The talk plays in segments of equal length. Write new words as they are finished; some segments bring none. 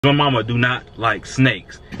My mama do not like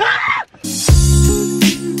snakes.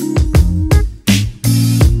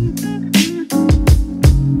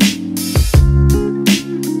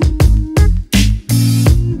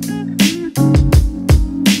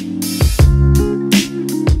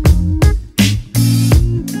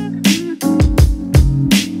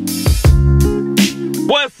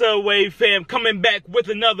 What's up, Wave fam? Coming back with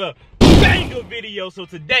another banger video. So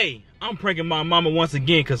today I'm pranking my mama once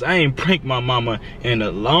again, because I ain't pranked my mama in a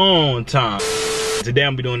long time. Today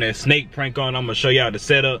I'm gonna be doing that snake prank on. I'm gonna show y'all the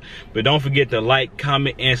setup, but don't forget to like,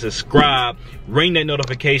 comment, and subscribe. Ring that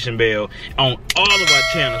notification bell on all of our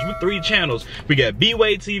channels. We're 3 channels. We got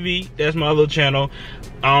Vanessawadetv, that's my other channel.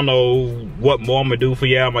 I don't know what more I'm gonna do for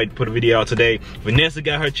y'all. I might put a video out today. Vanessa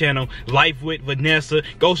got her channel, Life with Vanessa.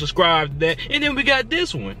 Go subscribe to that. And then we got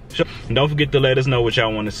this one. And don't forget to let us know what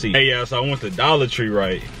y'all want to see. Hey y'all, so I went to Dollar Tree,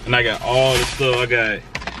 right? And I got all the stuff. I got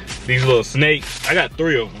these little snakes. I got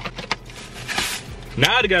 3 of them.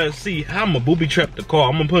 Now I gotta see how I'm gonna booby trap the car.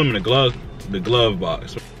 I'm gonna put them in the glove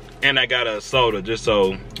box. And I got a soda, just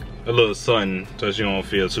so a little something, so she don't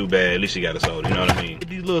feel too bad. At least she got a soda, you know what I mean?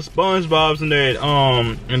 These little SpongeBob's in there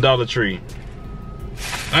in Dollar Tree.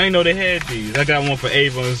 I didn't know they had these. I got one for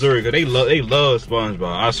Ava and Zuri, cause they love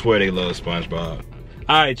SpongeBob. I swear they love SpongeBob.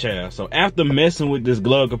 Alright, child, so after messing with this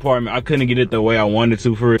glove compartment, I couldn't get it the way I wanted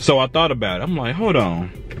to for it. So I thought about it. I'm like, hold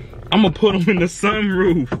on. I'm gonna put them in the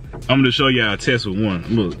sunroof. I'm gonna show y'all a test with one.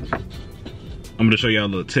 Look, I'm gonna show y'all a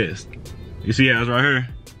little test. You see how it's right here?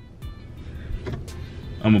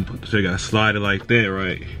 I'm gonna show y'all slide it like that,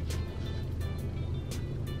 right?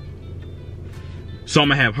 So I'm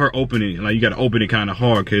gonna have her open it. Like, you gotta open it kind of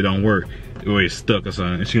hard, cause it don't work. Or it's stuck or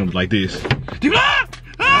something. And she gonna be like this.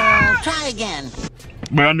 Try again.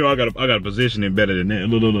 But I know I gotta position it better than that.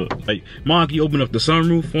 Look. Like, Monkey, open up the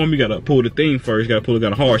sunroof for me. You gotta pull the thing first. You gotta pull it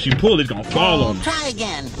kind of hard. She pull it, it's gonna fall on me. Try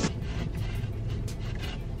again.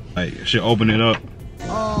 Like, she'll open it up.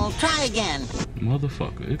 Oh, try again.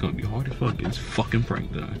 Motherfucker, it's gonna be hard as fuck. It's fucking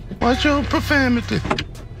prank done. What's your profanity?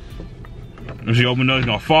 When she open it up, it's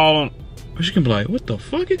gonna fall on. She can be like, what the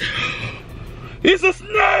fuck is? It's a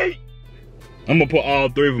snake! I'm gonna put all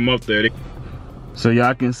 3 of them up there. So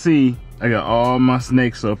y'all can see, I got all my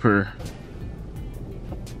snakes up here.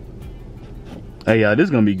 Hey y'all, this is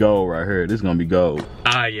gonna be gold right here. This is gonna be gold.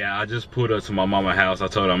 Yeah, I just pulled up to my mama's house. I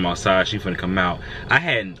told her I'm outside, she finna come out. I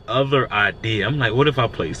had an other idea. I'm like, what if I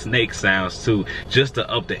play snake sounds too, just to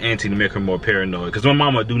up the ante to make her more paranoid? Cause my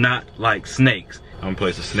mama do not like snakes. I'm gonna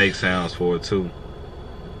play some snake sounds for her too.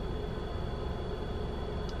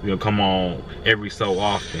 We'll come on every so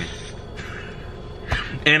often.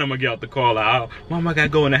 And I'm gonna get out the car like, oh, mama, I gotta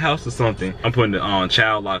go in the house or something. I'm putting the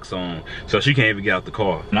child locks on, so she can't even get out the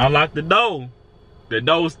car. And I lock the door. The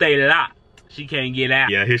door stay locked. She can't get out.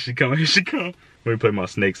 Yeah, here she come, here she come. Let me play my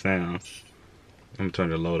snake sounds. I'm gonna turn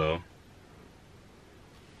the low though.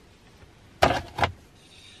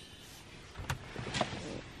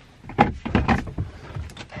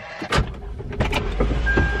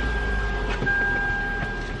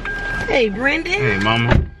 Hey, Brendan. Hey,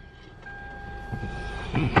 mama.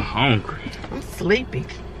 I'm hungry. I'm sleepy.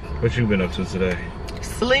 What you been up to today?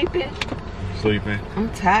 Sleeping. Sleeping? I'm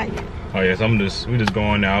tired. Oh yes, we just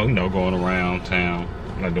going out, you know, going around town.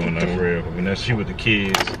 I'm not doing nothing real. I mean, that's she with the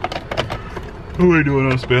kids. Who ain't doing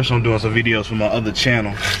nothing special? I'm doing some videos for my other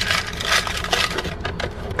channel.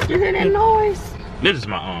 You hear that noise? This is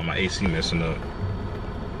my AC messing up.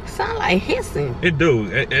 Sound like hissing. It do.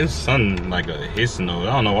 It's something like a hissing noise.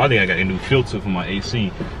 I don't know. I think I got a new filter for my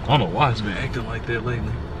AC. I don't know why it's been acting like that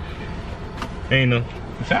lately. Ain't no.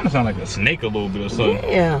 It sound like a snake a little bit or something.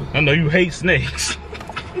 Yeah. I know you hate snakes.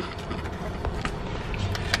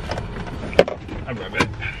 I'll be right back.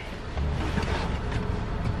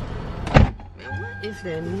 Man, what is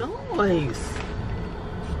that noise?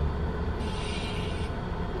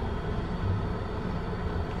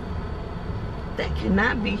 That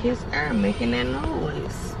cannot be his air making that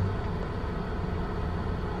noise.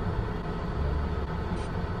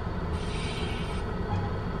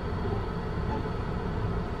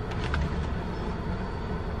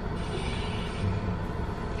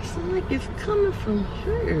 It's like it's coming from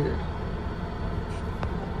here.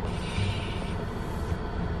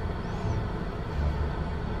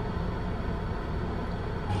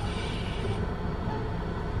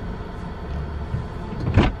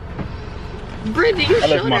 Brittany, you I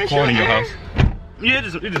left sure my that's car your in your air? house. Yeah,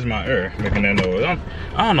 it is my air making that noise.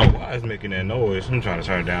 I don't know why it's making that noise. I'm trying to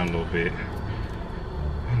turn it down a little bit.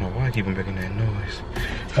 I don't know why I keep on making that noise.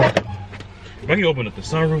 If I can open up the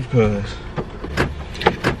sunroof, cuz.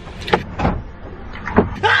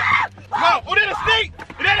 Ah! Oh, is that a snake?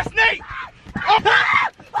 Is that a snake? Oh!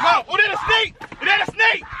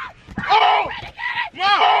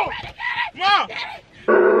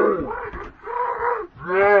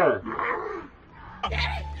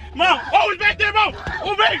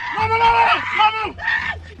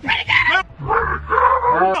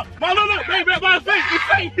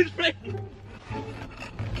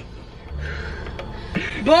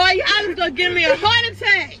 gonna give me a heart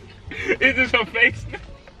attack. Is this her face?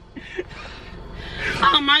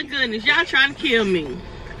 Oh my goodness, y'all trying to kill me.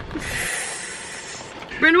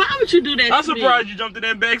 Brenda, why would you do that? I'm surprised you jumped in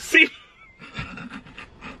that back seat.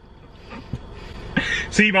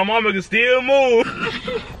 See, my mama can still move.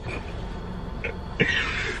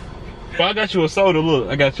 Well, I got you a soda. Look,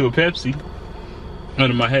 I got you a Pepsi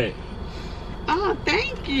under my hat. Oh,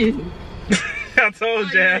 thank you. I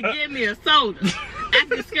told You you. give me a soda. I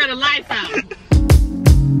can scare the life out.